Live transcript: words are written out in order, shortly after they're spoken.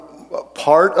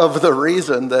part of the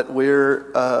reason that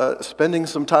we're spending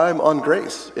some time on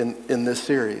grace in this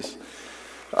series.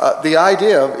 The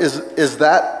idea of is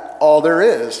that all there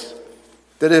is?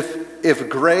 That if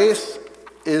grace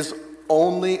is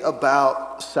only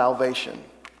about salvation,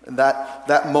 and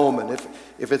that moment,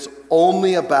 if it's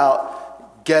only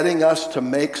about getting us to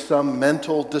make some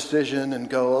mental decision and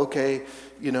go, okay,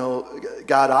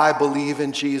 God, I believe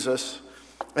in Jesus,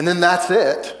 and then that's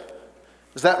it.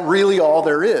 Is that really all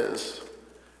there is?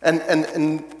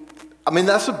 And I mean,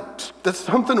 that's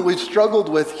something we've struggled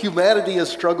with. Humanity has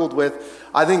struggled with,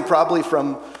 I think, probably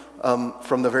from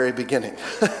the very beginning.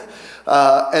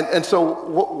 And so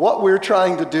what we're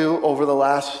trying to do over the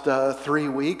last 3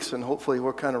 weeks, and hopefully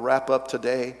we'll kind of wrap up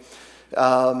today,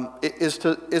 is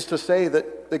to say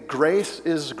that grace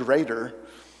is greater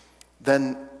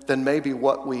than maybe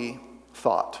what we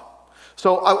thought.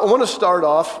 So I want to start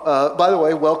off. By the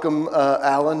way, welcome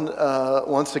Alan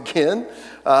once again.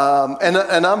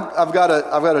 And I've got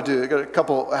a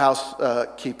couple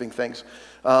housekeeping things.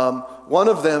 One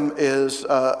of them is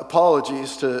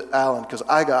apologies to Alan, because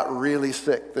I got really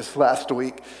sick this last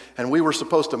week, and we were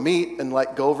supposed to meet and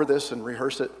go over this and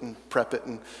rehearse it and prep it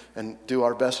and do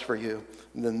our best for you.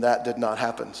 And then that did not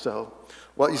happen. So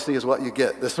what you see is what you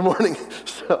get this morning.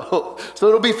 So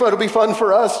it'll be fun. It'll be fun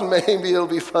for us. Maybe it'll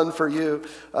be fun for you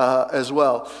as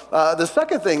well. The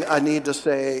second thing I need to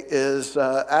say is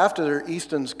after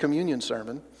Easton's communion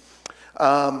sermon,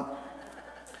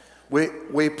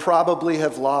 we probably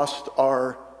have lost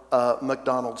our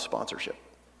McDonald's sponsorship.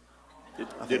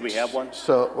 Did we have one?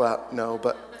 So, well, no,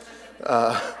 but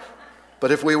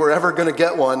if we were ever going to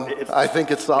get one, I think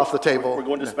it's off the table. We're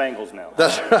going to Spangles now.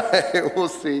 That's right. We'll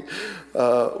see.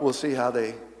 We'll see how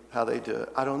they do it.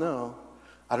 I don't know.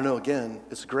 Again,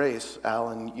 it's grace,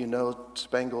 Alan.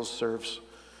 Spangles serves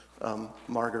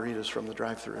margaritas from the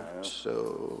drive-thru.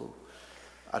 So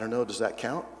I don't know. Does that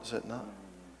count? Does it not?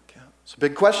 It's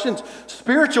big questions,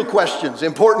 spiritual questions,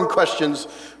 important questions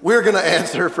we're going to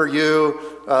answer for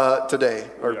you today.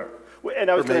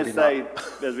 And I was going to say,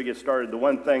 as we get started, the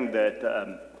one thing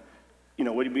that,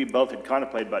 we both had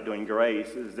contemplated about doing grace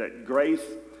is that grace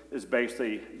is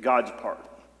basically God's part.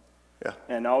 Yeah.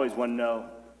 And I always want to know,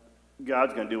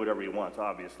 God's going to do whatever he wants,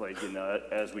 obviously,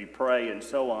 as we pray and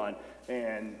so on.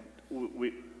 And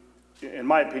we, in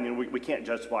my opinion, we can't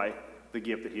justify the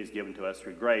gift that he's given to us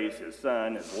through grace, his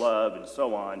son, his love, and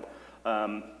so on.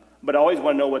 But I always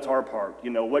want to know what's our part.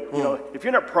 If you're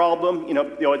in a problem,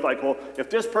 you're always like, well, if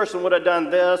this person would have done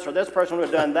this or this person would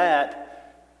have done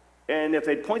that, and if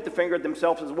they'd point the finger at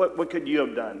themselves, as what could you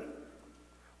have done?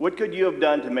 What could you have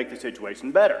done to make the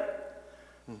situation better?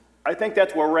 I think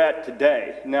that's where we're at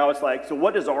today. Now it's like, so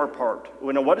what is our part?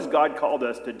 What has God called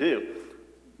us to do?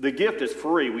 The gift is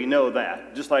free. We know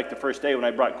that. Just like the first day when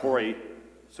I brought Corey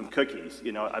some cookies.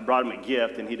 I brought him a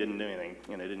gift and he didn't do anything.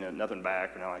 Didn't have nothing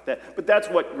back or nothing like that. But that's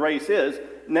what grace is.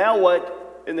 Now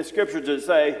what in the scriptures does it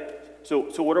say,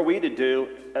 so what are we to do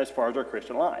as far as our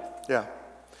Christian life?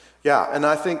 Yeah, and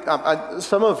I think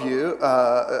some of you,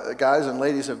 guys and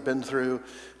ladies, have been through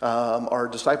our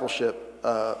discipleship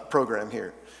program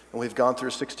here. And we've gone through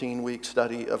a 16-week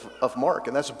study of Mark.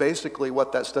 And that's basically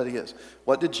what that study is.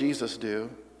 What did Jesus do?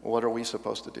 What are we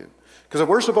supposed to do? Because if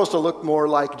we're supposed to look more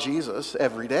like Jesus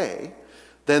every day,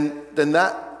 then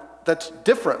that's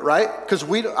different, right? Because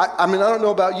I don't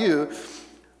know about you,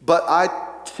 but I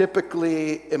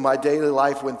typically, in my daily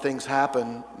life, when things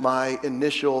happen, my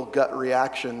initial gut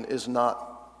reaction is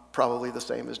not probably the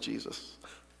same as Jesus'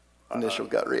 initial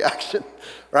gut reaction,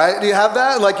 right? Do you have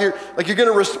that? Like you're going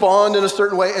to respond in a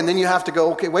certain way, and then you have to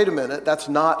go, okay, wait a minute, that's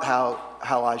not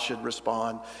how I should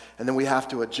respond. And then we have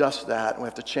to adjust that, and we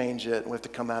have to change it, and we have to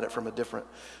come at it from a different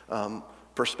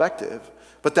perspective.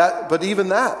 But even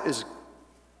that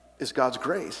is God's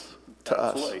grace to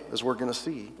us, as we're going to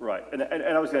see. Right, and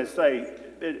I was going to say,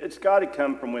 it's got to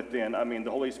come from within. I mean,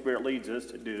 the Holy Spirit leads us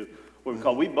to do what we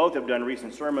call, we both have done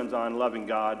recent sermons on loving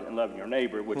God and loving your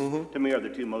neighbor, which to me are the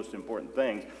two most important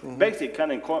things. Basically, it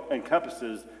kind of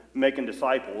encompasses making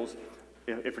disciples.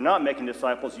 If you're not making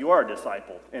disciples, you are a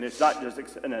disciple. And it's not just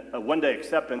a one-day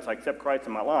acceptance, I accept Christ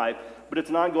in my life, but it's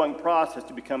an ongoing process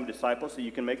to become a disciple so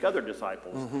you can make other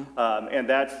disciples. And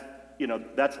that's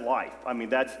life. I mean,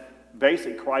 that's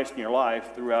basic Christ in your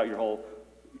life throughout your whole,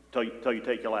 till you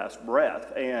take your last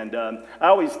breath. And I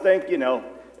always think,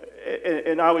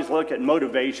 and I always look at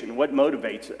motivation, what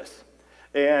motivates us.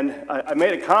 And I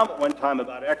made a comment one time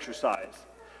about exercise.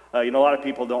 A lot of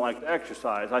people don't like to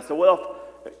exercise. I said, well,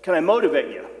 can I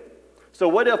motivate you? So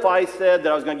what if I said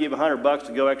that I was going to give you $100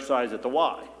 to go exercise at the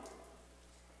Y?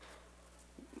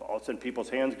 All of a sudden people's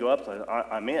hands go up, so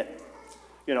I'm in.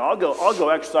 I'll go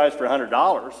exercise for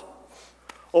 $100.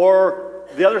 Or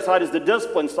the other side is the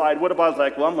discipline side. What if I was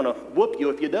like, well, I'm going to whoop you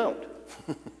if you don't?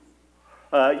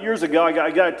 Years ago,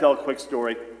 I got to tell a quick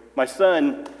story. My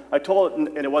son, I told,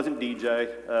 and it wasn't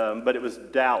DJ, but it was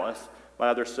Dallas, my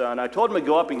other son. I told him to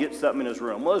go up and get something in his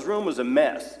room. Well, his room was a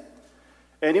mess.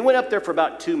 And he went up there for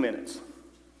about 2 minutes.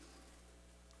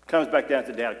 Comes back down and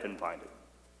said, Dad, I couldn't find it.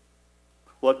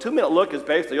 Well, a 2-minute look is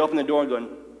basically opening the door and going,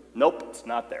 nope, it's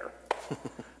not there.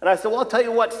 And I said, well, I'll tell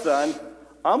you what, son.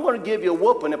 I'm going to give you a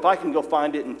whooping if I can go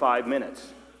find it in 5 minutes.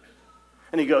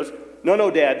 And he goes, no,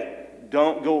 Dad,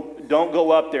 don't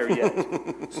go up there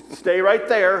yet. Stay right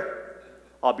there.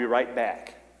 I'll be right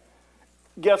back.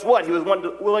 Guess what? He was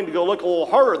willing to go look a little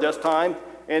harder this time,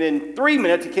 and in 3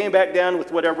 minutes he came back down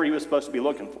with whatever he was supposed to be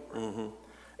looking for. Mm-hmm.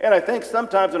 And I think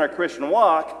sometimes in our Christian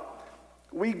walk,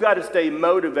 we've got to stay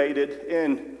motivated.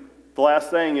 And the last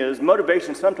thing is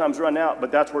motivation sometimes run out,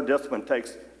 but that's where discipline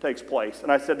takes place.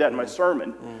 And I said that in my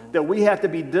sermon, that we have to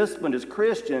be disciplined as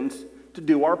Christians to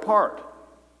do our part.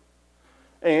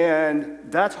 And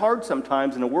that's hard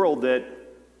sometimes in a world that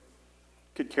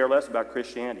could care less about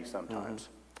Christianity sometimes.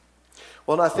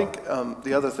 Well, and I think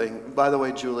the other thing, by the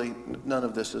way, Julie, none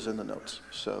of this is in the notes,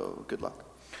 so good luck.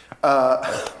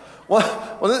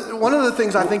 One of the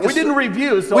things I think we didn't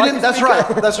review, so that's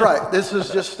right. This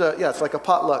is just it's like a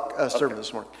potluck sermon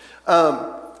this morning.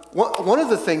 One of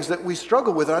the things that we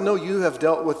struggle with, and I know you have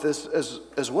dealt with this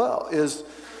as well, is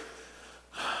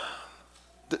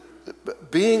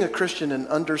being a Christian and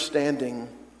understanding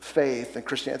faith and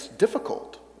Christianity. It's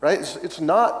difficult, right? It's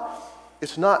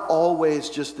not always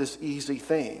just this easy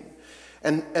thing,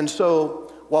 and so.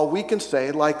 While we can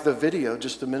say, like the video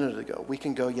just a minute ago, we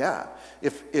can go, yeah,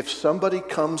 if somebody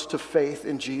comes to faith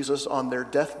in Jesus on their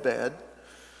deathbed,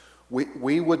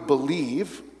 we would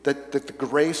believe that the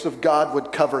grace of God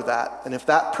would cover that. And if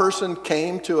that person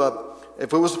came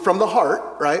if it was from the heart,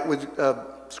 right,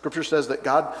 Scripture says that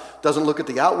God doesn't look at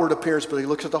the outward appearance, but he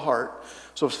looks at the heart.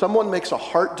 So if someone makes a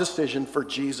heart decision for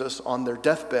Jesus on their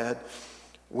deathbed,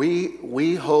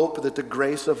 we hope that the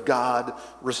grace of God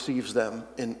receives them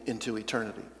into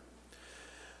eternity.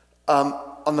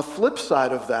 On the flip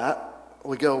side of that,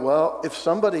 we go, well, if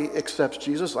somebody accepts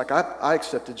Jesus, like I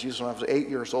accepted Jesus when I was 8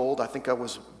 years old. I think I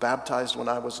was baptized when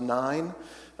I was 9.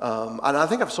 And I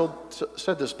think I've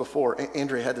said this before.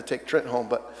 Andrea had to take Trent home,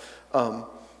 but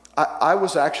I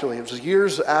was actually, it was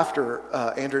years after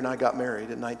Andrea and I got married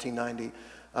in 1990.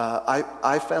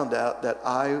 I found out that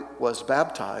I was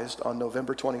baptized on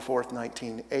November 24th,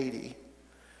 1980.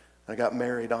 I got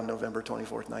married on November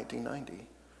 24th, 1990.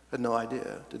 Had no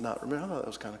idea, did not remember. I thought that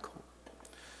was kind of cool.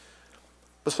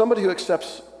 But somebody who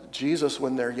accepts Jesus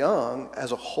when they're young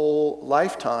as a whole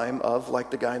lifetime of, like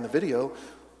the guy in the video,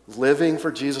 living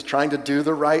for Jesus, trying to do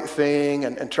the right thing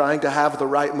and trying to have the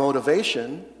right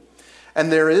motivation.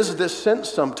 And there is this sense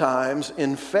sometimes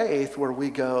in faith where we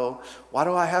go, why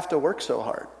do I have to work so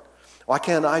hard? Why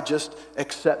can't I just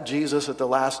accept Jesus at the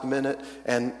last minute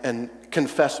and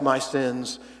confess my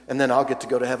sins, and then I'll get to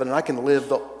go to heaven and I can live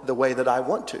the way that I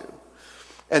want to?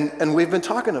 And we've been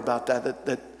talking about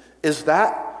that is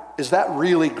that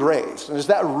really grace? And is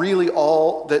that really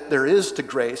all that there is to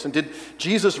grace? And did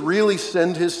Jesus really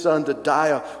send his son to die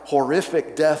a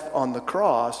horrific death on the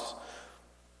cross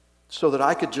so that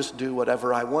I could just do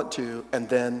whatever I want to and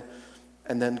then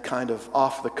kind of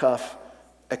off the cuff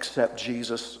accept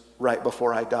Jesus right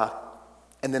before I die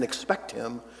and then expect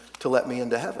him to let me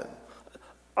into heaven?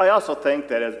 I also think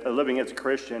that as living as a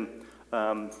Christian,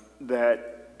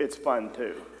 that it's fun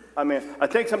too. I mean, I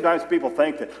think sometimes people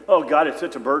think that, oh God, it's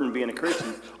such a burden being a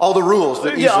Christian. All the rules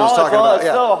that Jesus was talking about. It's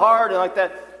so hard and like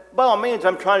that. By all means,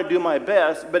 I'm trying to do my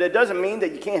best, but it doesn't mean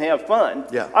that you can't have fun.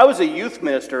 Yeah. I was a youth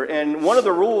minister, and one of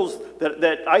the rules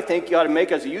that I think you ought to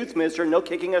make as a youth minister, no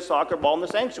kicking a soccer ball in the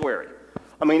sanctuary.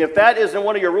 I mean, if that isn't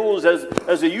one of your rules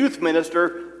as a youth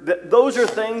minister, those are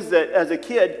things that as a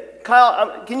kid,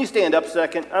 Kyle, can you stand up a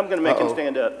second? I'm going to make him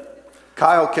stand up.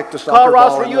 Kyle kicked a soccer Kyle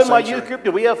Ross, ball were in you the in my sanctuary. youth group?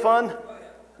 Did we have fun?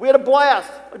 We had a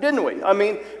blast, didn't we? I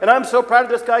mean, and I'm so proud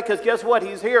of this guy because guess what?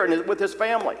 He's here and with his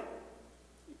family.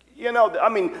 You know, I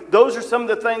mean, those are some of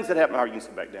the things that happen. Oh, you can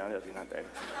sit back down if you're not there.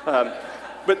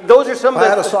 But those are some of the... I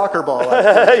had a soccer ball.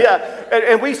 Yeah,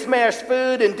 and we smashed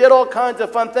food and did all kinds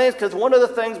of fun things because one of the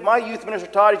things my youth minister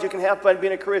taught is you can have fun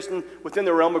being a Christian within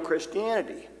the realm of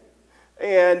Christianity.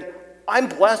 And I'm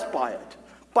blessed by it.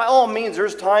 By all means,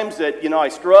 there's times that, I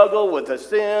struggle with a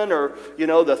sin or,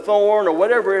 the thorn or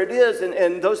whatever it is,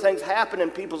 and those things happen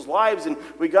in people's lives, and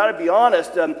we got to be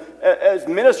honest. As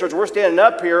ministers, we're standing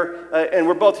up here, and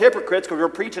we're both hypocrites because we're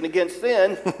preaching against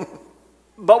sin,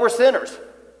 but we're sinners.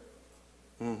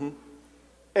 Mm-hmm.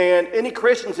 And any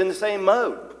Christian's in the same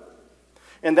mode.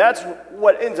 And that's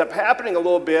what ends up happening a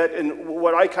little bit, and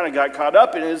what I kind of got caught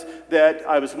up in is that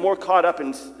I was more caught up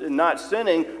in not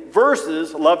sinning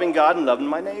versus loving God and loving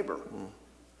my neighbor.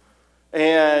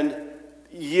 And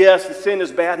yes, the sin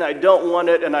is bad, and I don't want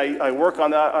it, and I work on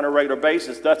that on a regular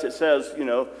basis. Thus it says,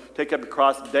 take up your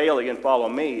cross daily and follow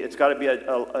me. It's got to be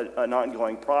an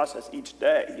ongoing process each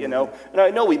day, And I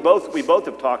know we both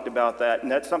have talked about that,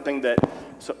 and that's something that,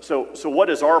 so what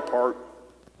is our part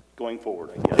going forward,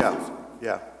 I guess?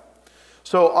 Yeah.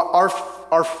 So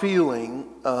our feeling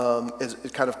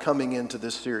is kind of coming into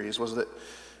this series was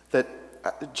that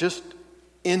just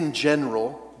in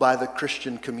general, by the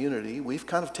Christian community, we've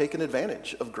kind of taken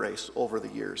advantage of grace over the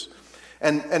years.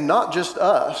 And not just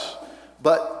us,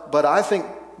 but I think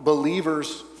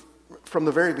believers from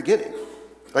the very beginning.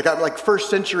 Like first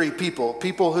century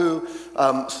people who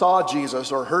saw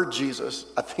Jesus or heard Jesus,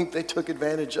 I think they took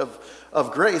advantage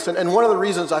of grace. And one of the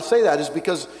reasons I say that is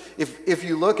because if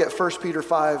you look at 1 Peter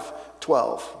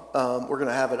 5:12, we're going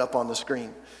to have it up on the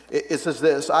screen. It says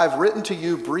this: I've written to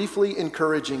you briefly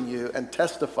encouraging you and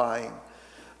testifying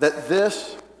that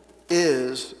this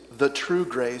is the true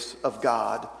grace of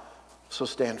God, so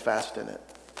stand fast in it.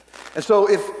 And so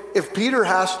if Peter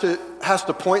has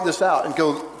to point this out and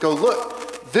go look,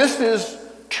 this is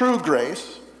true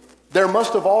grace, there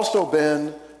must have also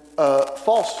been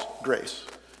false grace.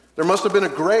 There must have been a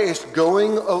grace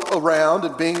going around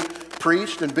and being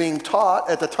preached and being taught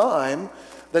at the time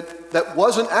that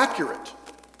wasn't accurate,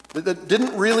 that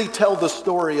didn't really tell the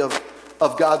story of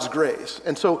God's grace.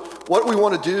 And so what we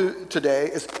want to do today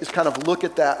is kind of look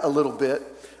at that a little bit.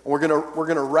 And we're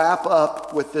gonna wrap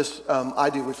up with this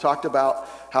idea. We've talked about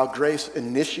how grace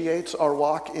initiates our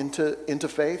walk into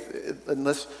faith,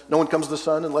 unless no one comes to the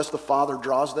Son unless the Father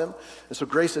draws them. And so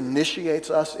grace initiates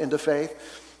us into faith.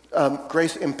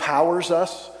 Grace empowers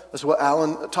us. That's what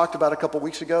Alan talked about a couple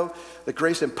weeks ago. That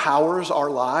grace empowers our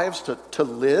lives to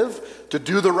live, to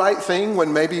do the right thing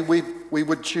when maybe we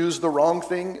would choose the wrong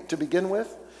thing to begin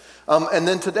with. And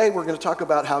then today we're going to talk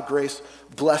about how grace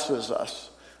blesses us.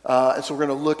 And so we're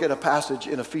going to look at a passage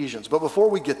in Ephesians. But before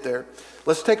we get there,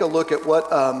 let's take a look at what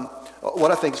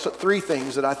I think, three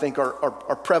things that I think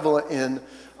are prevalent in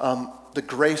the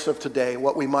grace of today,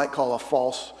 what we might call a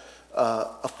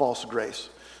false grace.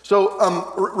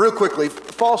 So real quickly,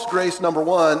 false grace, number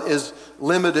one, is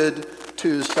limited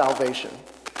to salvation.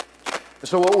 And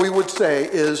so what we would say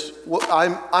is, well,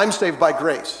 I'm saved by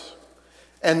grace.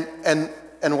 And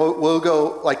we'll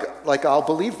go like I'll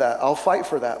believe that. I'll fight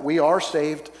for that. We are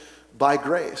saved by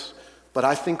grace. But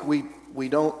I think we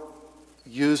don't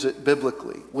use it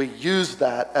biblically. We use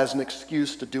that as an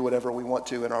excuse to do whatever we want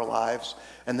to in our lives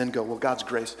and then go, well, God's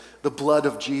grace, the blood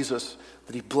of Jesus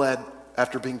that he bled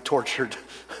after being tortured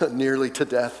nearly to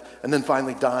death and then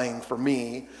finally dying for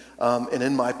me and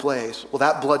in my place. Well,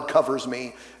 that blood covers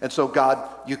me. And so God,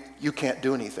 you can't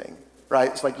do anything. Right?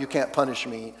 It's like you can't punish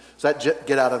me. It's that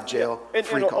get out of jail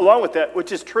free card. Along with that,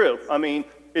 which is true, I mean,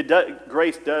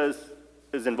 grace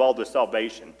is involved with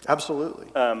salvation. Absolutely.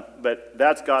 But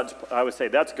I would say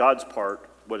that's God's part.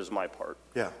 What is my part?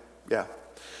 Yeah.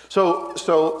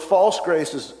 So false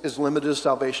grace is limited to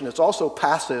salvation. It's also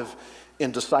passive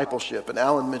in discipleship. And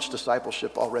Alan mentioned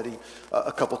discipleship already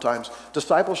a couple times.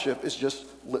 Discipleship is just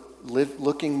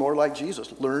looking more like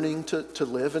Jesus, learning to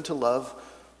live and to love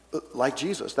like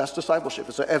Jesus. That's discipleship.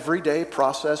 It's an everyday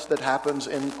process that happens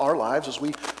in our lives as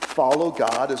we follow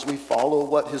God, as we follow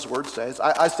what his word says.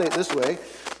 I say it this way: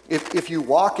 if you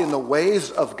walk in the ways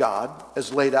of God,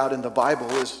 as laid out in the Bible,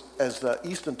 as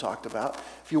Easton talked about,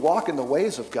 if you walk in the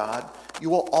ways of God, you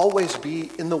will always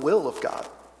be in the will of God.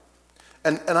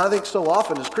 And I think so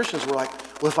often as Christians we're like,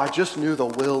 well, if I just knew the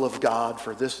will of God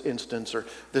for this instance or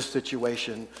this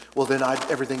situation, well then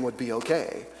everything would be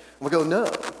okay. And we go, no.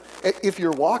 If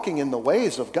you're walking in the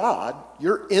ways of God,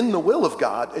 you're in the will of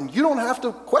God, and you don't have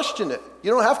to question it.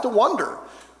 You don't have to wonder.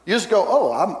 You just go,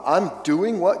 oh, I'm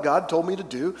doing what God told me to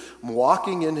do. I'm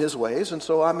walking in his ways, and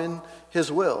so I'm in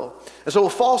his will. And so a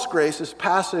false grace is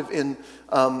passive in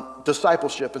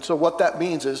discipleship. And so what that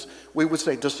means is we would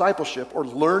say discipleship, or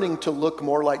learning to look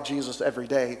more like Jesus every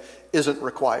day, isn't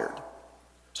required.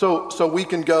 So we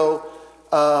can go,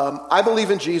 I believe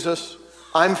in Jesus.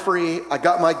 I'm free. I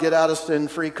got my get out of sin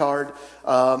free card,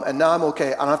 and now I'm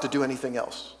okay. I don't have to do anything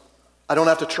else. I don't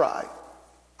have to try.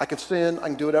 I can sin. I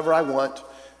can do whatever I want,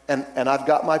 and I've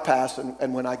got my pass.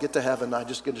 And when I get to heaven, I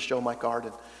just get to show my card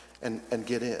and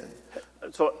get in.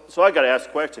 So I got to ask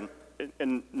a question,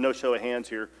 and no show of hands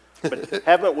here, but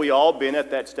haven't we all been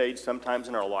at that stage sometimes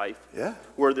in our life? Yeah.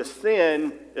 Where the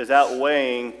sin is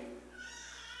outweighing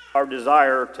our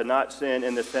desire to not sin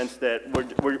in the sense that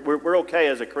we're okay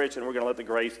as a Christian. We're going to let the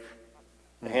grace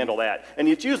handle that. And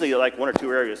it's usually like one or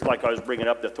two areas, like I was bringing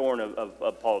up the thorn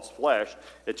of Paul's flesh.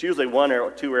 It's usually one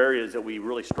or two areas that we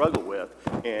really struggle with.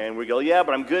 And we go, yeah,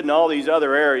 but I'm good in all these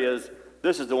other areas.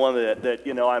 This is the one that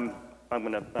you know, I'm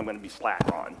going to be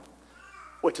slack on,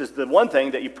 which is the one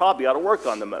thing that you probably ought to work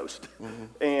on the most. Mm-hmm.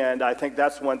 And I think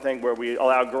that's one thing where we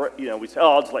allow, you know, we say,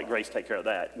 oh, I'll just let grace take care of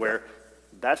that, where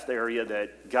that's the area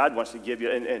that God wants to give you.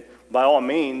 And by all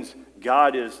means,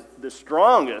 God is the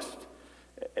strongest.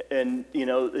 And, you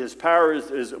know, his power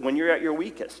is when you're at your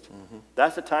weakest. Mm-hmm.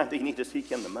 That's the time that you need to seek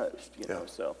him the most, you know,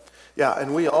 so. Yeah,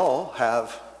 and we all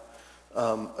have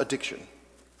addiction.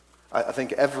 I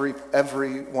think every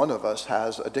one of us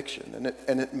has addiction,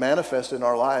 and it manifests in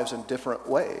our lives in different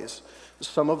ways.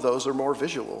 Some of those are more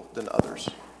visual than others.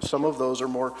 Some of those are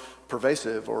more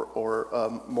pervasive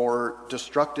or more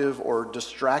destructive or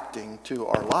distracting to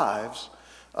our lives.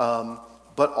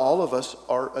 But all of us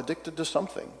are addicted to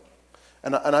something.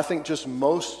 And I think just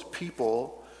most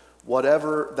people,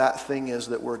 whatever that thing is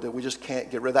that we just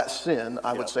can't get rid of, that sin,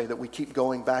 I would say, that we keep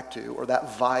going back to, or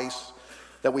that vice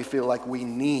that we feel like we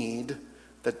need,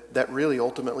 that really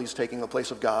ultimately is taking the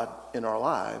place of God in our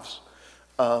lives.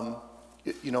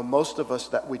 You know, most of us,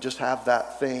 that we just have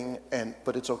that thing,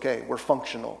 but it's okay. We're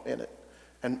functional in it,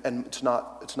 and it's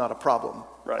not a problem.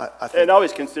 Right. I think, and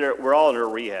always consider we're all under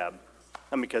rehab,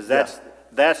 because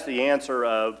that's the answer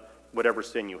of whatever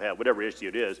sin you have, whatever issue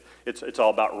it is. It's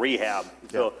all about rehab.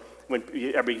 So when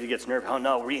everybody gets nervous, oh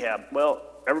no, rehab. Well,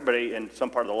 everybody in some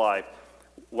part of the life,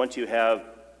 once you have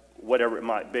whatever it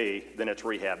might be, then it's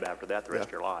rehab after that the rest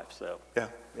of your life. So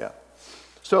yeah.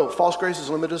 So false grace is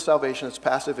limited to salvation. It's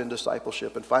passive in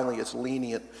discipleship, and finally, it's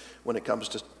lenient when it comes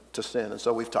to sin. And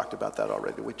so we've talked about that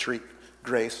already. We treat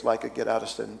grace like a get out of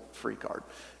sin free card,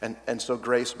 and so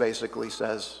grace basically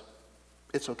says,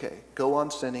 it's okay. Go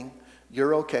on sinning.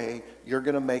 You're okay. You're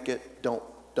going to make it. Don't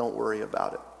worry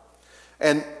about it.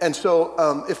 And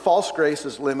so if false grace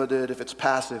is limited, if it's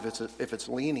passive, if it's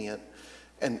lenient,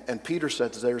 and Peter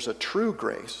says there's a true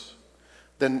grace,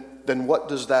 then what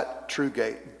does that true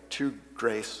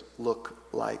grace look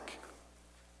like?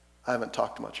 I haven't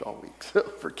talked much all week, so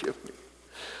forgive me.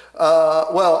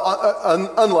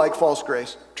 Unlike false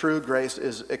grace, true grace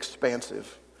is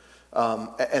expansive.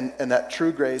 And that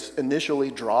true grace initially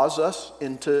draws us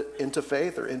into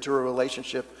faith or into a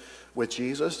relationship with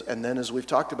Jesus. And then, as we've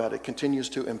talked about, it continues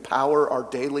to empower our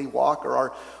daily walk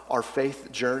or our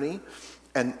faith journey.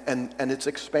 And it's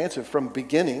expansive from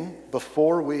beginning.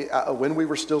 Before when we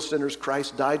were still sinners,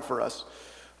 Christ died for us.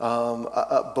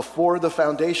 Before the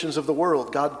foundations of the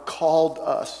world, God called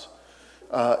us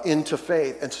into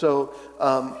faith. And so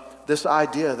this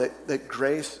idea that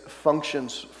grace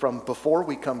functions from before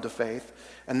we come to faith,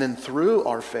 and then through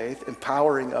our faith,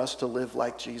 empowering us to live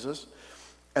like Jesus,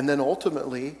 and then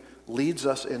ultimately leads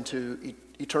us into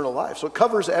eternal life. So it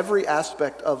covers every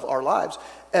aspect of our lives.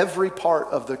 Every part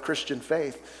of the Christian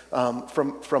faith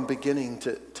from beginning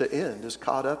to end is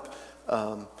caught up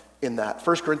in that.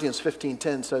 1 Corinthians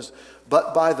 15:10 says,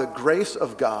 "But by the grace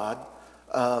of God,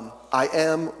 I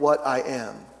am what I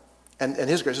am." And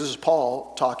his grace, this is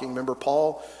Paul talking. Remember,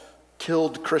 Paul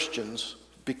killed Christians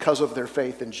because of their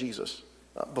faith in Jesus,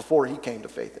 before he came to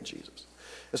faith in Jesus.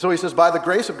 And so he says, by the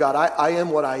grace of God, I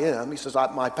am what I am. He says,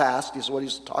 my past is what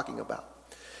he's talking about.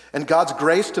 And God's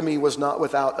grace to me was not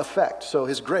without effect. So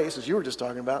his grace, as you were just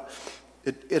talking about,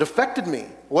 it affected me.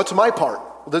 What's my part?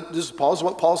 This is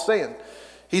what Paul's saying.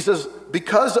 He says,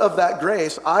 because of that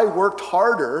grace, I worked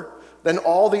harder than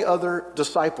all the other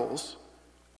disciples.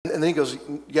 And then he goes,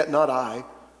 yet not I,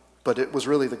 but it was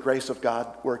really the grace of God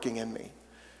working in me.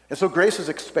 And so grace is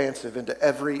expansive into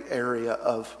every area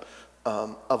of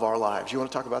our lives. You want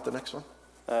to talk about the next one?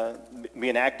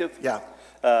 Being active? Yeah.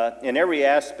 In every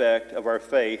aspect of our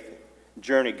faith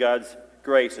journey, God's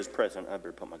grace is present. I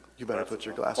better put my You better put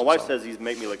your glasses on. My wife on. says he's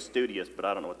made me look studious, but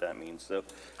I don't know what that means. So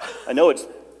I know it's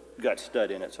got stud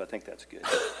in it, so I think that's good.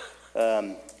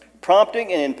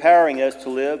 Prompting and empowering us to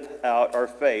live out our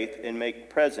faith and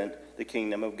make present the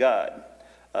kingdom of God.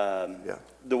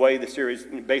 The way the series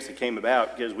basically came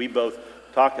about, because we both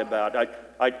talked about,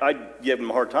 I gave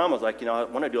him a hard time. I was like, I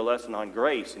want to do a lesson on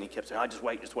grace. And he kept saying, just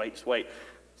wait.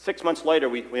 6 months later,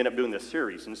 we ended up doing this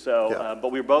series. And so,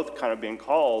 but we were both kind of being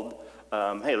called,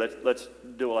 hey, let's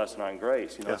do a lesson on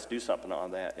grace. Let's do something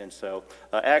on that. And so,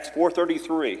 Acts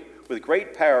 4:33, with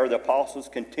great power, the apostles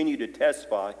continued to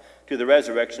testify to the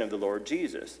resurrection of the Lord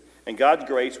Jesus. And God's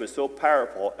grace was so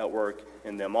powerful at work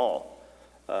in them all.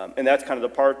 And that's kind of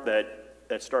the part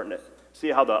that's starting to see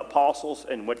how the apostles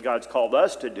and what God's called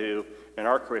us to do in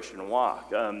our Christian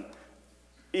walk.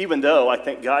 even though I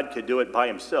think God could do it by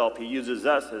himself, he uses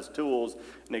us as tools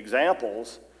and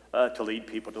examples to lead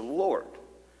people to the Lord.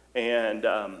 And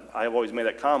I've always made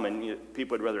that comment,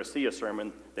 people would rather see a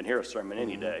sermon than hear a sermon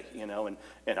any day,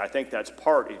 and I think that's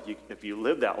part, if you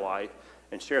live that life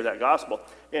and share that gospel.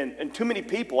 And too many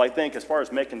people, I think, as far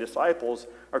as making disciples,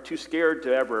 are too scared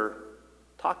to ever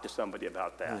talk to somebody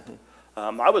about that.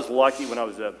 I was lucky when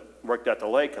I worked at the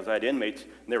lake because I had inmates,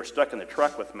 and they were stuck in the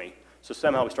truck with me. So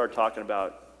somehow we started talking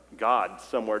about God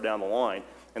somewhere down the line,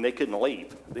 and they couldn't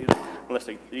leave,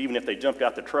 even if they jumped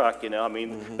out the truck,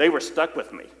 they were stuck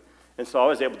with me. And so I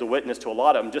was able to witness to a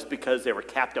lot of them just because they were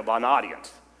captive on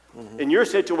audience. In your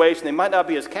situation, they might not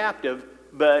be as captive,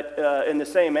 but in the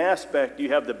same aspect, you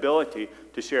have the ability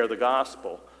to share the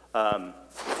gospel. I'm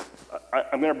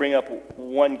going to bring up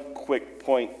one quick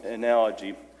point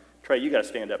analogy. Trey, you got to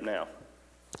stand up now.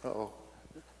 Uh-oh.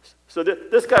 So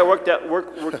this guy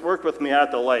worked with me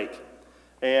at the lake,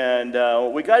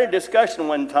 and we got a discussion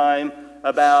one time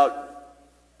about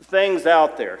things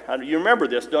out there. You remember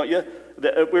this, don't you?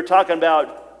 We were talking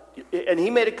about, and he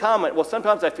made a comment, well,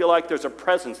 sometimes I feel like there's a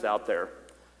presence out there.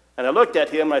 And I looked at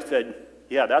him and I said,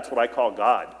 yeah, that's what I call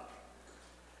God.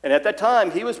 And at that time,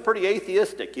 he was pretty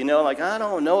atheistic, like, I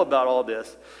don't know about all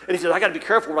this. And he said, I got to be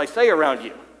careful what I say around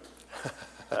you.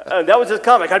 That was his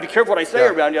comment, I got to be careful what I say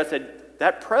around you. I said,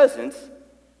 that presence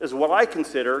is what I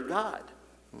consider God.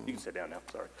 You can sit down now,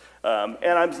 sorry.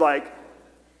 And I was like,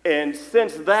 and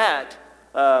since that,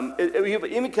 it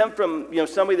even come from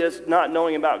somebody that's not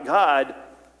knowing about God,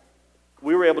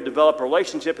 we were able to develop a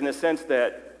relationship in the sense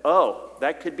that, oh,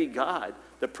 that could be God,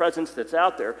 the presence that's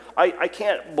out there. I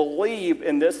can't believe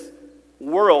in this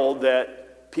world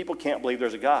that people can't believe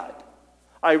there's a God.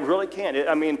 I really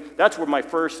can't. That's where my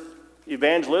first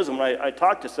evangelism, when I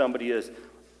talk to somebody, is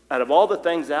out of all the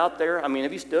things out there,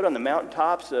 have you stood on the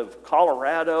mountaintops of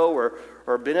Colorado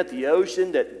or been at the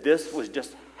ocean that this was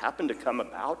just happened to come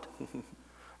about?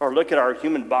 Or look at our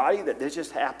human body, that this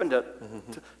just happened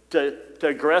to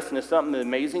progress into something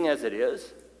amazing as it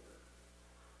is?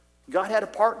 God had a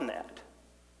part in that.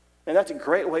 And that's a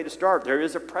great way to start. There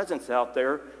is a presence out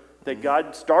there that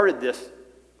God started this,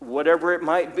 whatever it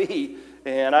might be.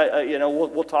 And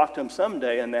we'll talk to him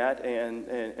someday on that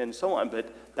and so on.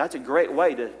 But that's a great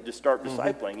way to start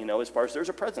discipling, as far as there's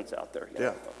a presence out there.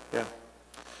 Yeah.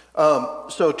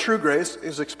 So true grace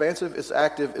is expansive, it's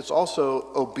active, it's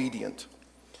also obedient.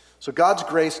 So God's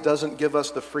grace doesn't give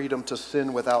us the freedom to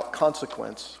sin without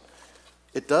consequence.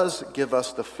 It does give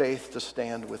us the faith to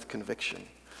stand with conviction.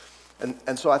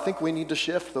 And so I think we need to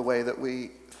shift the way that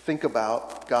we think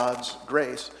about God's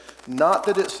grace. Not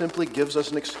that it simply gives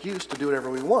us an excuse to do whatever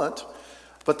we want,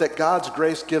 but that God's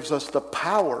grace gives us the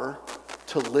power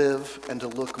to live and to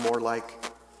look more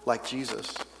like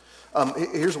Jesus.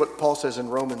 Here's what Paul says in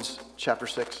Romans chapter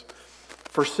 6.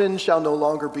 For sin shall no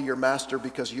longer be your master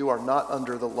because you are not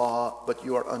under the law, but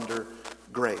you are under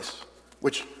grace.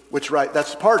 Which right,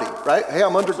 that's the party, right? Hey,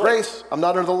 I'm under grace. I'm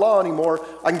not under the law anymore.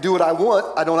 I can do what I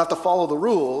want. I don't have to follow the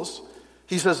rules.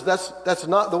 He says that's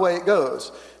not the way it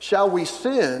goes. Shall we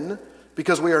sin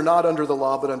because we are not under the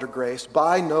law, but under grace?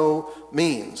 By no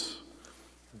means.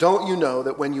 Don't you know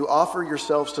that when you offer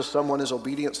yourselves to someone as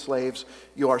obedient slaves,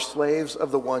 you are slaves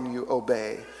of the one you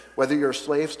obey, whether you're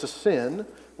slaves to sin,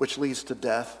 which leads to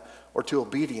death, or to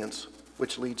obedience,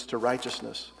 which leads to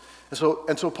righteousness.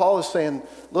 And so Paul is saying,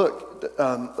 look,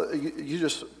 you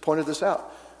just pointed this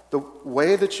out. The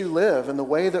way that you live and the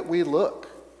way that we look,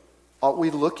 are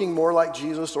we looking more like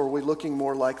Jesus or are we looking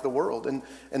more like the world?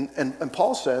 And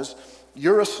Paul says,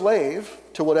 you're a slave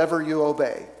to whatever you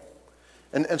obey.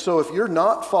 And so if you're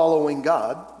not following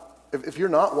God, if you're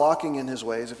not walking in his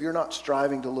ways, if you're not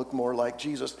striving to look more like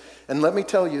Jesus, and let me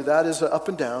tell you, that is up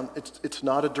and down. It's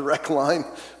not a direct line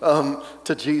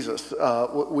to Jesus.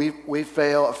 We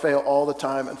fail all the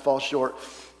time and fall short.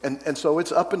 And so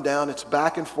it's up and down, it's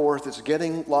back and forth, it's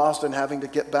getting lost and having to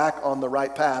get back on the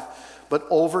right path. But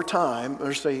over time,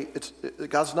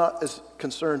 God's not as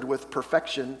concerned with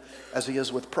perfection as he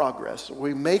is with progress.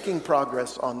 We're making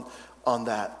progress on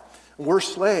that. We're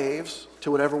slaves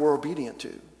to whatever we're obedient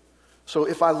to. So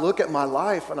if I look at my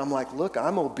life and I'm like, look,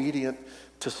 I'm obedient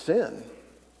to sin,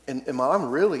 and I'm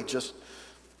really just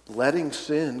letting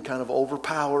sin kind of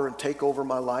overpower and take over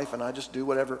my life, and I just do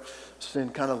whatever sin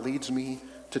kind of leads me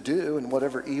to do and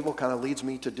whatever evil kind of leads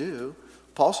me to do,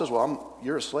 Paul says, well,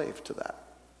 you're a slave to that.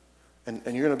 And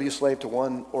you're going to be a slave to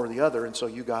one or the other, and so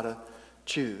you got to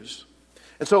choose.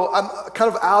 And so I'm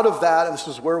kind of out of that, and this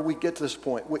is where we get to this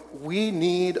point. We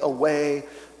need a way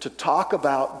to talk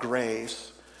about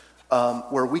grace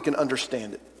where we can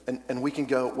understand it. And we can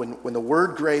go, when the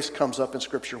word grace comes up in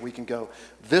Scripture, we can go,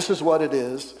 this is what it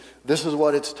is. This is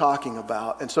what it's talking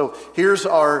about. And so here's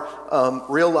our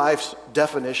real life's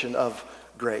definition of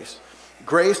grace.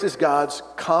 Grace is God's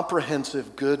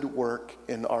comprehensive good work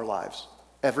in our lives.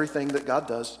 Everything that God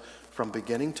does from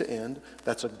beginning to end,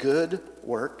 that's a good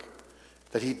work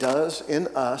that he does in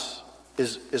us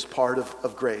is part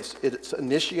of grace. It's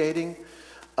initiating,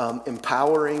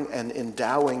 empowering, and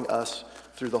endowing us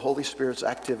through the Holy Spirit's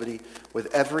activity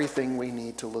with everything we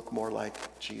need to look more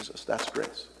like Jesus. That's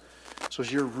grace. So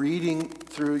as you're reading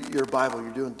through your Bible,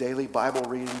 you're doing daily Bible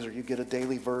readings, or you get a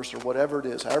daily verse, or whatever it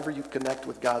is, however you connect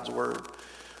with God's word,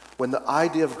 when the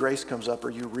idea of grace comes up, or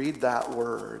you read that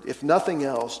word, if nothing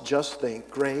else, just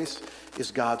think, grace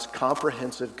is God's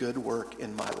comprehensive good work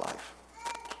in my life.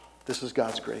 This is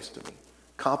God's grace to me.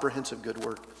 Comprehensive good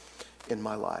work in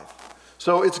my life.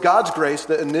 So it's God's grace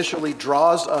that initially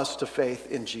draws us to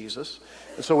faith in Jesus.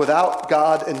 And so without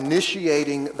God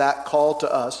initiating that call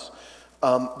to us,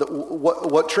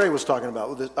 what Trey was talking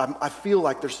about, I feel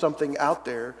like there's something out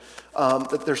there,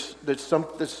 that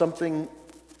there's something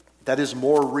that is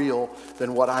more real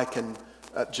than what I can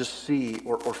just see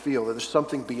or feel. That there's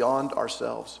something beyond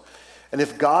ourselves. And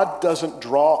if God doesn't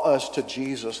draw us to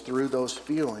Jesus through those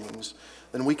feelings,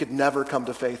 then we could never come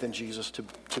to faith in Jesus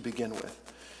to begin with.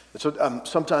 And so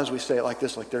sometimes we say it like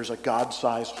this, like there's a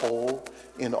God-sized hole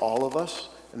in all of us,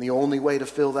 and the only way to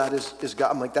fill that is God.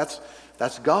 I'm like,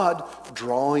 that's God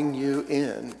drawing you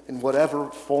in whatever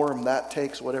form that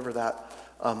takes, whatever that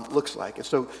looks like. And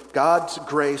so God's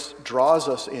grace draws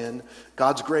us in.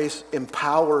 God's grace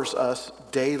empowers us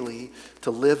daily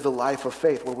to live the life of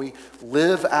faith, where we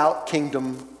live out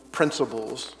kingdom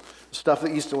principles, stuff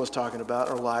that Easton was talking about,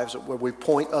 our lives, where we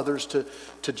point others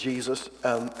to Jesus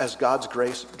as God's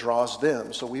grace draws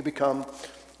them. So we become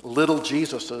little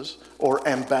Jesuses, or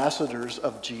ambassadors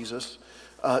of Jesus,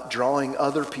 drawing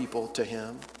other people to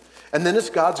him. And then it's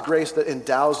God's grace that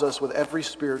endows us with every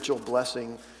spiritual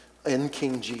blessing in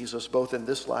King Jesus, both in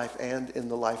this life and in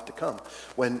the life to come,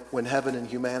 when heaven and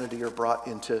humanity are brought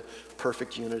into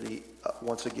perfect unity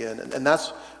once again. And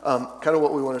that's kind of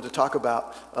what we wanted to talk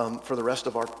about for the rest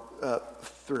of our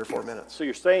 3 or 4 minutes. So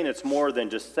you're saying it's more than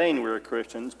just saying we're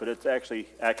Christians, but it's actually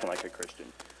acting like a Christian.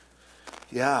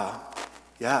 Yeah.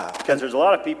 Because there's a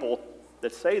lot of people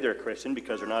that say they're Christian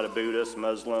because they're not a Buddhist,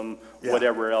 Muslim,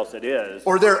 whatever else it is.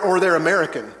 Or they're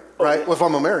American, right? Well, if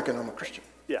I'm American, I'm a Christian.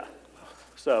 Yeah.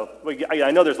 So I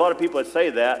know there's a lot of people that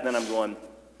say that, and then I'm going,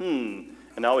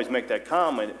 and I always make that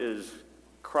comment, is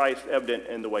Christ evident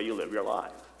in the way you live your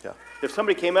life? Yeah. If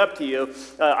somebody came up to you,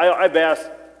 I've asked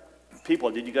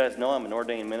people, did you guys know I'm an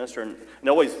ordained minister? And it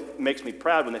always makes me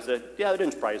proud when they said, yeah, it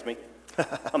didn't surprise me.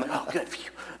 I'm like, oh, good.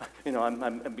 You know,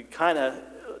 I'm kind of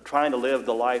trying to live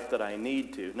the life that I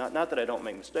need to. Not that I don't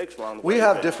make mistakes along the way. We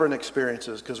have different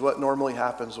experiences, because what normally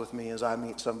happens with me is I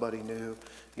meet somebody new.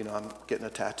 You know, I'm getting a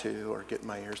tattoo or getting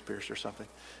my ears pierced or something.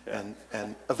 Yeah.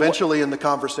 And eventually in the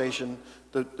conversation,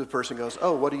 the person goes,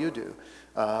 oh, what do you do?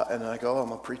 And I go, oh,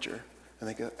 I'm a preacher.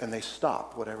 And they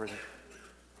stop, whatever.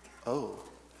 Oh.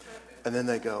 And then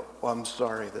they go, well, I'm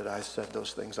sorry that I said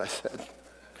those things I said.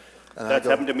 And that's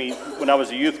happened to me when I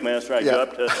was a youth minister. I'd go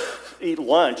up to eat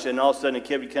lunch, and all of a sudden a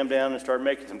kid would come down and start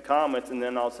making some comments, and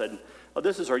then all of a sudden, oh,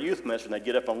 this is our youth minister, and they'd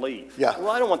get up and leave. Yeah.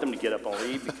 Well, I don't want them to get up and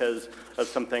leave because of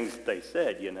some things that they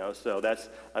said, you know. So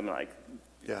I'm like,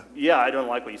 yeah, I don't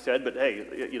like what you said, but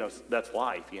hey, you know, that's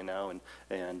life, you know.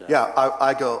 And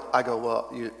I go,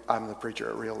 well, I'm the preacher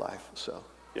of real life, so.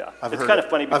 Yeah, it's kind of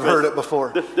funny because I've heard it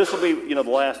before. This will be, you know, the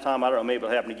last time, I don't know, maybe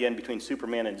it'll happen again between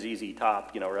Superman and ZZ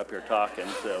Top, you know, we're up here talking,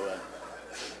 so.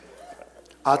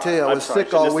 I'll tell you, I was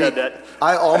sick all week.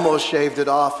 I almost shaved it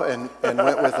off and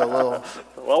went with a little.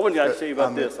 Well, I wouldn't got to say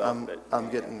about this. I'm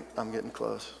getting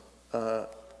close.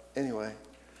 Anyway,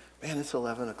 man, it's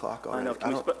 11 o'clock already. I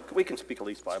know, we can speak at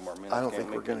least 5 more minutes. I don't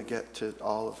think we're going to get to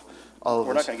all of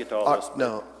We're not going to get to all this.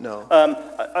 No.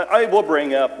 I will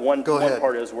bring up one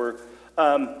part as we're,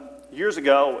 years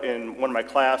ago in one of my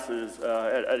classes, I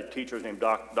had a teacher named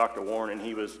Dr. Warren, and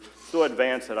he was so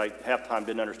advanced that I half the time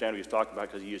didn't understand what he was talking about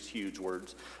because he used huge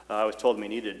words. I was told him he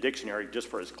needed a dictionary just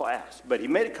for his class. But he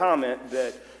made a comment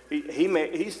that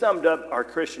he summed up our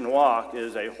Christian walk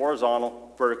as a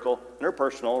horizontal, vertical,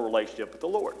 interpersonal relationship with the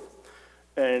Lord.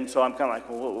 And so I'm kind of like,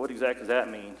 well, what exactly does that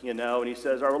mean? You know, and he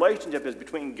says our relationship is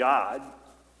between God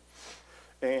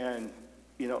and,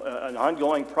 you know, an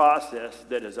ongoing process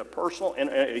that is a personal, and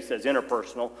he says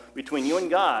interpersonal, between you and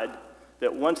God,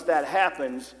 that once that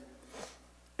happens,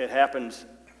 it happens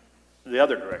the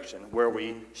other direction, where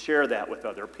we share that with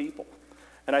other people.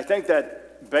 And I think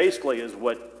that basically is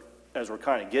what, as we're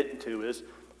kind of getting to, is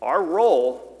our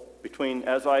role between,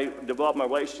 as I develop my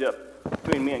relationship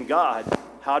between me and God,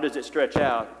 how does it stretch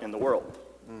out in the world?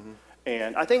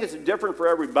 And I think it's different for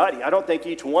everybody. I don't think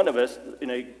each one of us,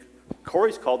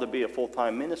 Corey's called to be a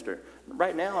full-time minister.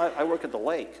 Right now, I work at the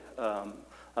lake.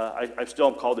 I still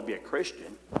am called to be a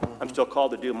Christian. I'm still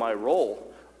called to do my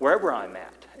role wherever I'm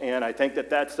at. And I think that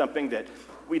that's something that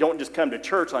we don't just come to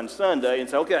church on Sunday and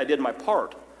say, okay, I did my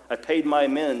part. I paid my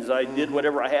amends. I did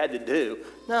whatever I had to do.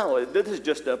 No, this is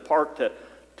just a part to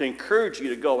encourage you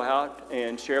to go out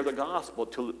and share the gospel,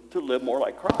 to live more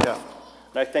like Christ. Yeah.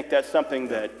 And I think that's something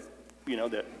that,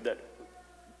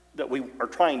 that we are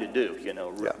trying to do,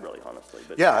 really honestly.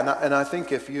 But, and I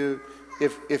think if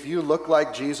you look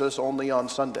like Jesus only on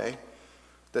Sunday,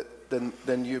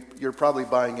 then you're probably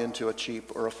buying into a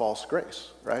cheap or a false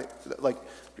grace, right? Like,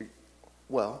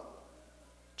 well,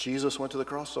 Jesus went to the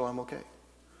cross, so I'm okay,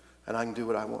 and I can do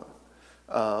what I want,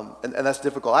 and that's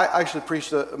difficult. I actually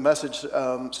preached a message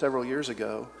several years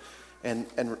ago, and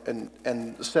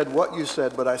said what you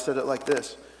said, but I said it like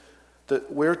this: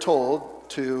 that we're told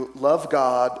to love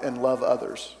God and love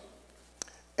others.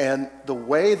 And the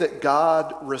way that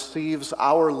God receives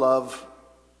our love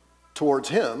towards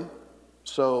him,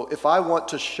 so if I want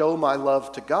to show my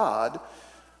love to God,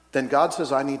 then God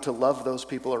says I need to love those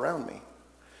people around me.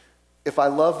 If I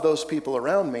love those people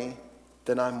around me,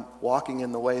 then I'm walking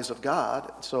in the ways of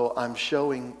God, so I'm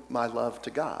showing my love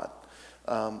to God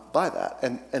by that.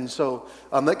 And so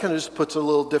that kind of just puts a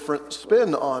little different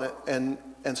spin on it.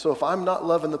 And so if I'm not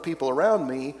loving the people around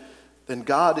me, then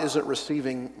God isn't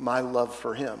receiving my love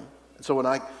for him. And so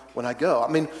when I go,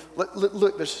 I mean,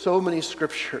 look, there's so many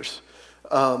scriptures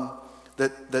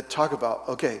that talk about,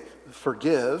 okay,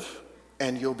 forgive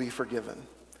and you'll be forgiven.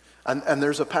 And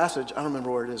there's a passage, I don't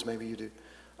remember where it is, maybe you do,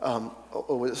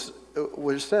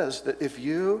 where it says that if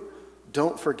you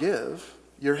don't forgive,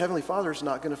 your Heavenly Father is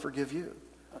not going to forgive you.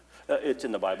 It's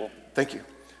in the Bible. Thank you.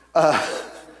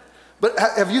 But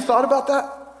have you thought about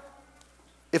that?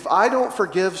 If I don't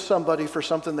forgive somebody for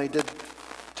something they did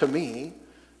to me,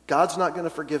 God's not going to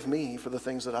forgive me for the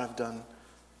things that I've done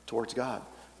towards God.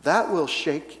 That will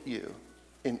shake you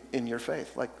in your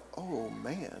faith. Like, oh,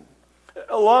 man.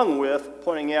 Along with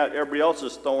pointing out everybody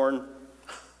else's thorn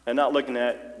and not looking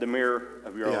at the mirror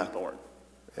of your own thorn.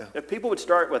 Yeah. If people would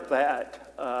start with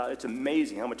that, it's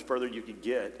amazing how much further you could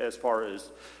get as far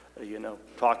as,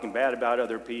 talking bad about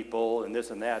other people and this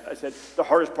and that. I said the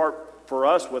hardest part for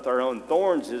us with our own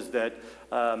thorns is that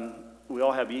we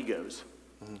all have egos.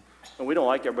 And we don't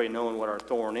like everybody knowing what our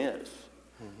thorn is.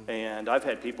 And I've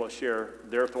had people share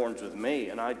their thorns with me,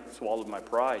 and I swallowed my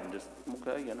pride and just,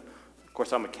 okay, Of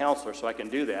course, I'm a counselor, so I can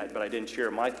do that, but I didn't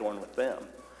share my thorn with them.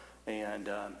 And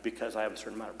because I have a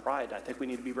certain amount of pride, I think we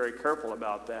need to be very careful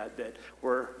about that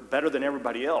we're better than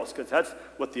everybody else, because that's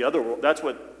what that's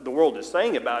what the world is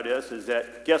saying about us, is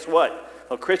that, guess what?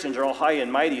 Well, Christians are all high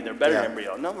and mighty, and they're better than everybody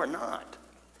else. No, we're not.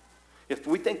 If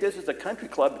we think this is a country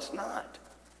club, it's not.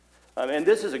 And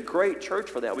this is a great church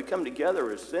for that. We come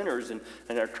together as sinners and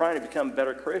are trying to become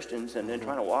better Christians and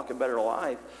trying to walk a better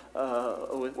life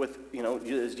with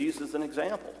as Jesus as an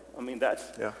example. I mean,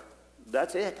 that's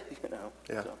it,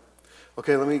 Yeah. So.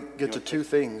 Okay, let me get to two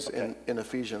things in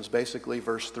Ephesians, basically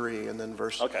verse 3 and then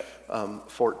verse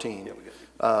 14.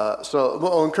 Yeah, so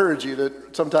I'll encourage you to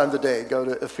sometime today go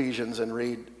to Ephesians and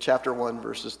read chapter 1,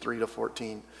 verses 3 to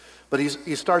 14. But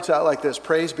he starts out like this: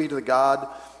 Praise be to the God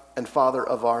and Father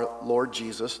of our Lord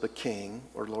Jesus, the King,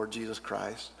 or Lord Jesus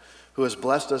Christ, who has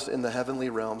blessed us in the heavenly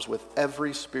realms with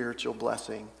every spiritual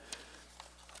blessing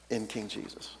in King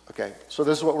Jesus. Okay, so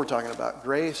this is what we're talking about.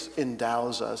 Grace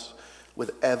endows us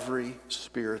with every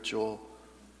spiritual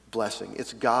blessing.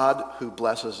 It's God who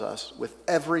blesses us with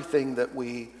everything that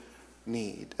we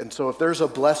need. And so if there's a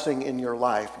blessing in your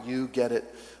life, you get it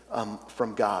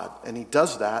from God. And he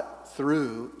does that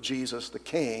through Jesus, the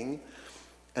King.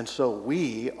 And so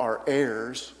we are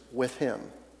heirs with him.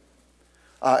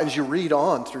 As you read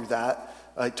on through that,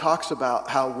 it talks about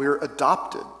how we're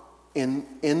adopted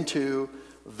into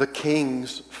the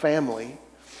King's family.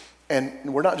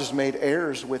 And we're not just made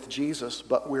heirs with Jesus,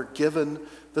 but we're given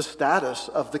the status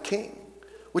of the King,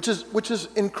 which is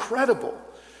incredible.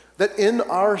 That in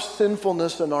our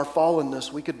sinfulness and our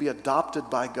fallenness, we could be adopted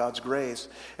by God's grace,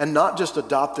 and not just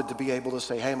adopted to be able to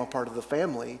say, hey, I'm a part of the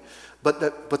family, but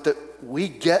that we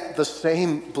get the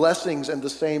same blessings and the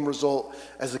same result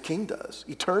as the King does,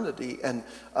 eternity, and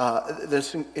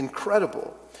that's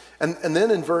incredible. And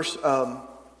then in verse,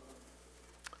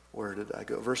 where did I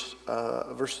go?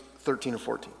 Verse 13 or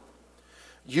 14.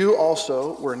 You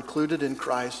also were included in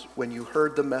Christ when you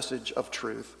heard the message of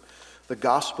truth, the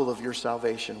gospel of your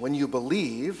salvation. When you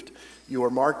believed, you were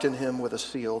marked in him with a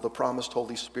seal, the promised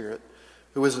Holy Spirit,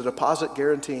 who is a deposit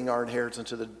guaranteeing our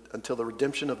inheritance until the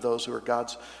redemption of those who are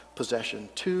God's possession,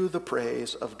 to the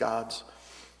praise of God's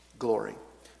glory.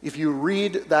 If you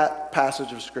read that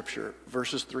passage of Scripture,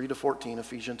 verses 3 to 14,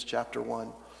 Ephesians chapter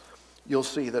 1, you'll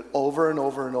see that over and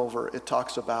over and over it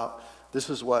talks about this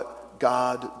is what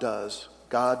God does.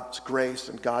 God's grace,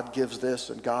 and God gives this,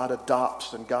 and God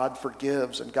adopts, and God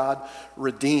forgives, and God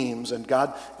redeems, and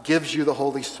God gives you the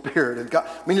Holy Spirit. And God,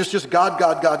 I mean, it's just God,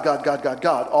 God, God, God, God, God,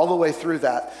 God, all the way through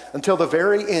that until the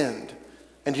very end.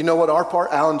 And you know what our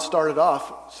part? Alan started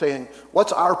off saying,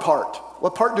 what's our part?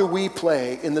 What part do we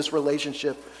play in this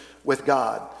relationship with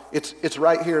God? It's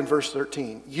right here in verse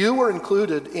 13. You were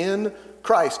included in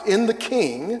Christ, in the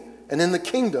King, and in the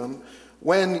kingdom,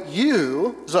 when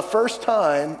you, this is the first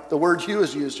time the word you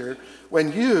is used here,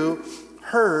 when you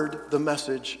heard the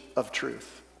message of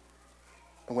truth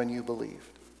and when you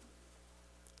believed.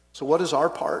 So what is our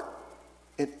part?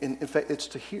 In fact, it's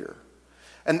to hear.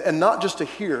 And not just to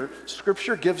hear.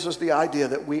 Scripture gives us the idea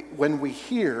that when we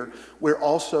hear, we're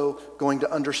also going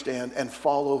to understand and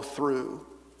follow through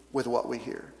with what we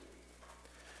hear.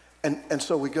 And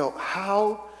so we go,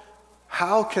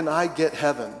 how can I get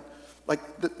heaven? Like,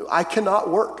 I cannot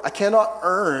work. I cannot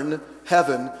earn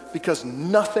heaven because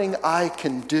nothing I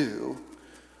can do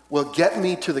will get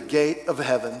me to the gate of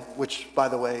heaven, which, by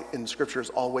the way, in Scripture is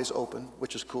always open,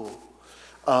 which is cool.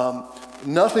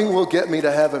 Nothing will get me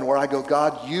to heaven where I go,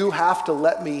 God, you have to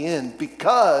let me in,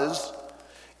 because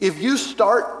if you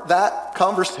start that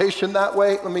conversation that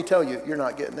way, let me tell you, you're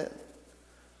not getting in.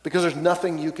 Because there's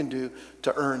nothing you can do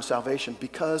to earn salvation,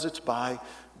 because it's by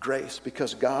grace,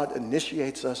 because God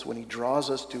initiates us when he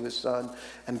draws us to his Son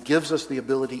and gives us the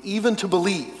ability even to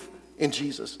believe in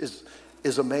Jesus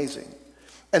is amazing.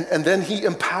 And then he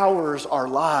empowers our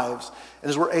lives. And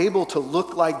as we're able to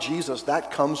look like Jesus, that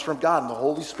comes from God and the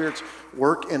Holy Spirit's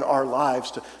work in our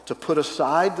lives to put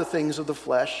aside the things of the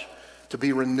flesh, to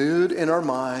be renewed in our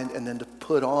mind, and then to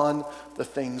put on the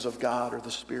things of God, or the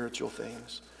spiritual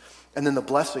things. And then the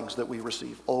blessings that we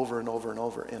receive over and over and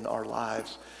over in our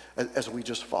lives as we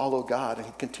just follow God, and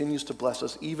he continues to bless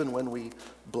us even when we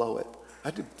blow it.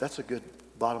 That's a good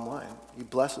bottom line. He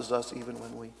blesses us even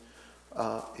when we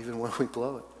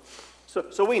blow it.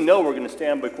 So we know we're going to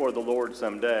stand before the Lord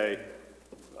someday.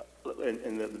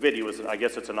 And the video is, I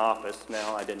guess it's an office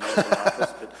now. I didn't know it was an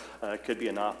office, but it could be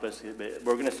an office. But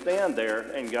we're going to stand there,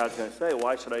 and God's going to say,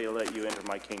 why should I let you enter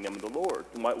my kingdom of the Lord?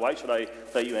 Why should I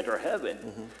let you enter heaven?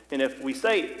 Mm-hmm. And if we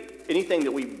say anything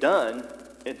that we've done,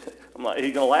 he's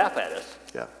going to laugh at us.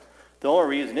 Yeah. The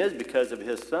only reason is because of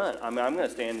his Son. I mean, I'm going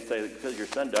to stand and say, because your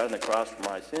Son died on the cross for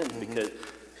my sins, mm-hmm. because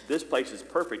this place is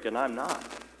perfect and I'm not.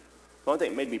 The only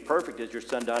thing that made me perfect is your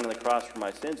Son died on the cross for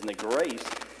my sins, and the grace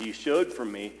you showed for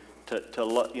me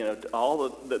to all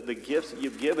the gifts that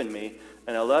you've given me,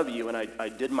 and I love you, and I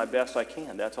did my best I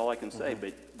can. That's all I can say, mm-hmm.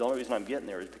 but the only reason I'm getting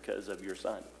there is because of your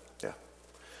Son. Yeah.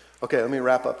 Okay, let me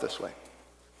wrap up this way.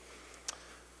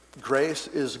 Grace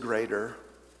is greater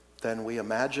than we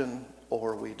imagine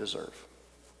or we deserve.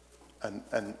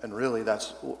 And really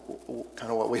that's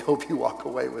kind of what we hope you walk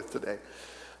away with today.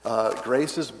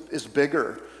 Grace is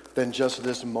bigger than just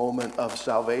this moment of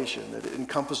salvation. It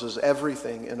encompasses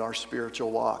everything in our spiritual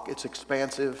walk. It's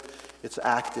expansive, it's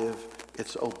active,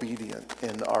 it's obedient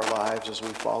in our lives as we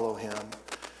follow him.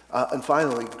 And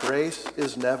finally, grace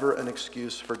is never an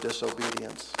excuse for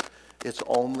disobedience. It's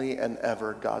only and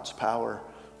ever God's power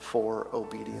for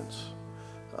obedience.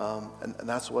 And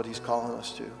that's what he's calling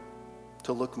us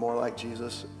to look more like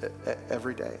Jesus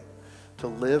every day, to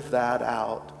live that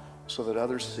out so that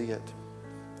others see it,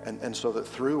 and so that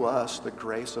through us, the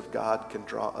grace of God can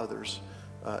draw others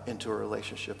into a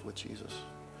relationship with Jesus.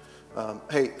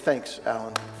 Hey, thanks,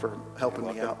 Alan, for helping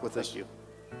me out with this.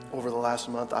 Over the last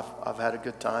month, I've had a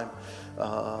good time,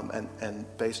 and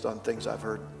based on things I've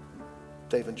heard,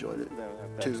 they've enjoyed it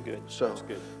too. Good. So that's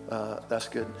good. That's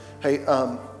good. Hey,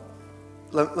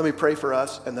 let me pray for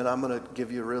us, and then I'm going to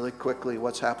give you really quickly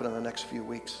what's happening in the next few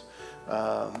weeks,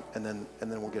 and then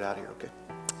we'll get out of here. Okay.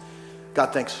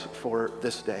 God, thanks for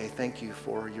this day. Thank you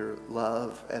for your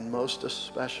love, and most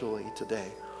especially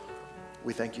today,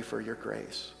 we thank you for your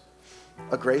grace.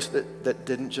 A grace that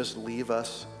didn't just leave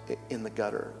us in the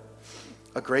gutter.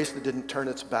 A grace that didn't turn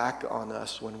its back on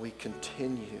us when we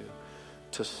continue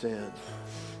to sin,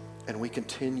 and we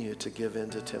continue to give in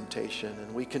to temptation,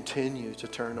 and we continue to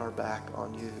turn our back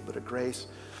on you. But a grace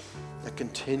that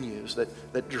continues,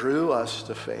 that drew us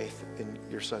to faith in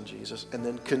your Son Jesus, and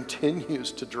then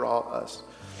continues to draw us,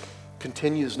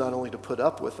 continues not only to put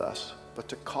up with us, but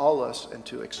to call us and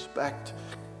to expect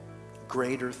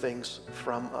greater things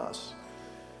from us.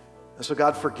 And so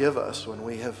God, forgive us when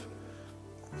we've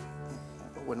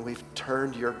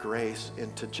turned your grace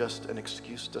into just an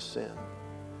excuse to sin.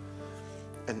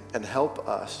 And help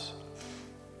us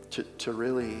to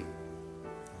really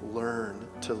learn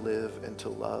to live and to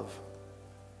love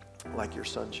like your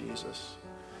son Jesus.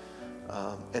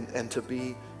 And to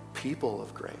be people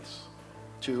of grace,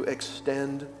 to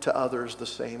extend to others the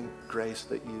same grace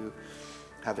that you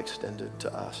have extended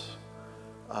to us.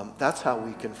 That's how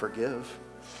we can forgive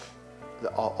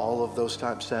all of those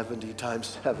times, 70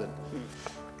 times 7.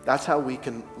 That's how we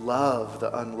can love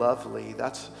the unlovely.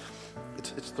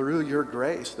 It's through your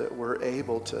grace that we're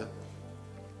able to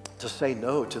say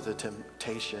no to the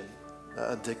temptation,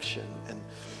 addiction,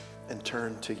 and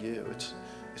turn to you. It's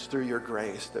through your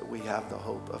grace that we have the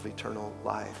hope of eternal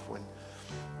life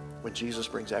when Jesus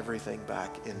brings everything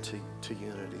back into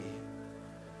unity.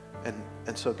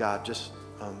 And so God, just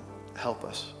help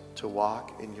us to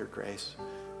walk in your grace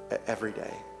every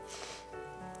day,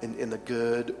 in the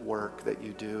good work that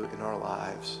you do in our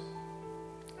lives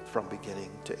from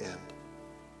beginning to end.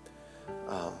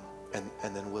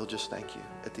 And then we'll just thank you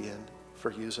at the end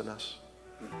for using us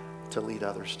to lead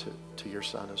others to your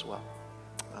son as well.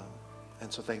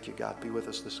 And so thank you, God. Be with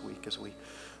us this week as we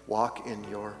walk in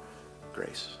your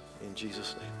grace. In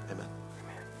Jesus' name, amen.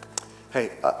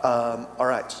 Hey, all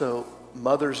right, so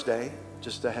Mother's Day,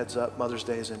 just a heads up, Mother's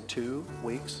Day is in 2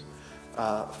 weeks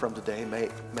from today, May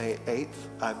 8th,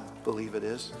 I believe it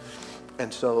is.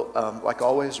 And so, like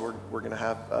always, we're going to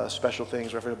have special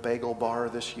things. We're having a bagel bar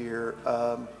this year,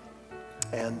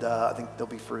 and I think there'll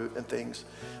be fruit and things.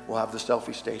 We'll have the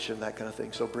selfie station, that kind of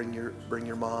thing. So bring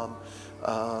your mom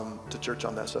to church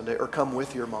on that Sunday, or come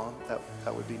with your mom.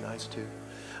 That would be nice too.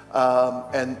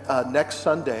 And next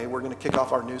Sunday, we're going to kick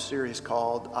off our new series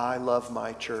called I Love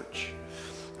My Church.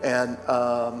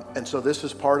 And so this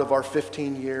is part of our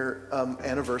 15-year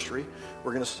anniversary.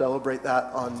 We're going to celebrate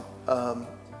that on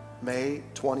May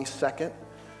 22nd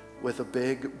with a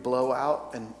big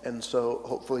blowout. And so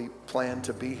hopefully plan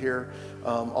to be here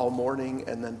all morning.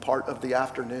 And then part of the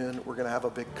afternoon, we're going to have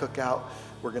a big cookout.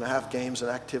 We're going to have games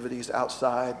and activities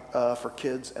outside for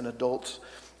kids and adults.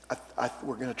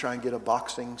 We're going to try and get a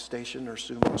boxing station or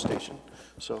sumo station.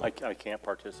 So I can't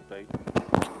participate.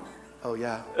 Oh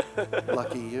yeah,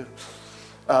 lucky you.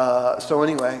 So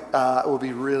anyway, it will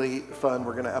be really fun.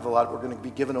 We're going to have we're going to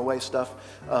be giving away stuff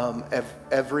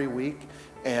every week.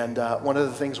 And one of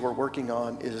the things we're working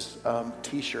on is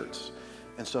T-shirts.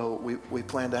 And so we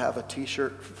plan to have a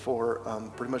T-shirt for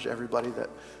pretty much everybody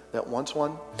that wants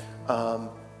one.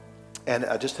 And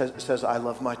it just says I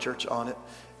love my church on it.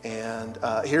 And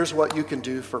here's what you can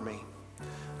do for me.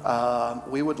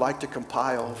 We would like to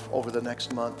compile over the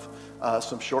next month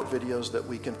some short videos that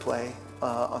we can play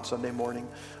on Sunday morning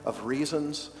of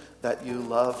reasons that you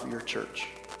love your church.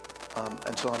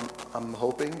 And so I'm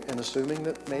hoping and assuming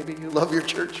that maybe you love your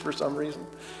church for some reason.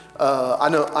 I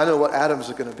know what Adam's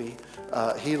is going to be.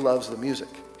 He loves the music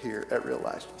here at Real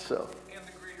Life. So. And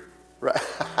the greeter. Right.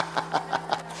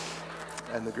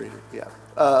 And the greeter, yeah.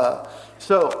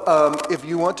 So if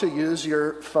you want to use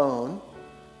your phone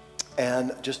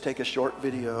and just take a short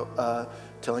video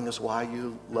telling us why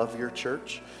you love your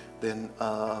church, then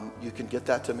you can get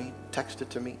that to me, text it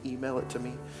to me, email it to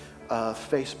me,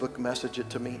 Facebook message it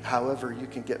to me. However you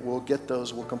can we'll get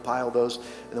those, we'll compile those,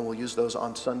 and then we'll use those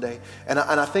on Sunday. And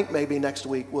I think maybe next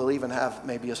week we'll even have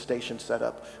maybe a station set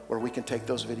up where we can take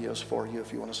those videos for you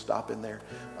if you want to stop in there,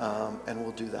 and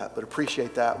we'll do that. But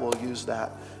appreciate that. We'll use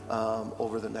that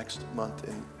over the next month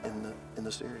in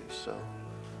the series. So,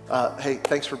 hey,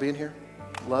 thanks for being here.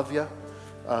 Love you.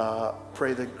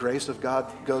 Pray the grace of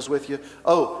God goes with you.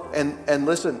 Oh, and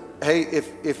listen, hey,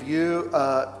 if you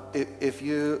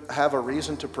have a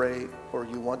reason to pray or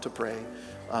you want to pray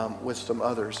with some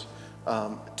others,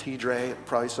 T-Dre,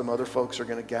 probably some other folks are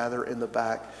going to gather in the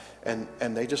back, and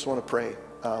they just want to pray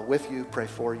with you, pray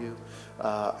for you.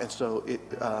 And so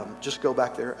just go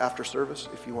back there after service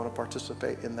if you want to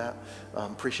participate in that.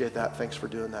 Appreciate that. Thanks for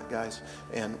doing that, guys.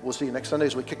 And we'll see you next Sunday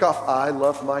as we kick off I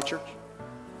Love My Church.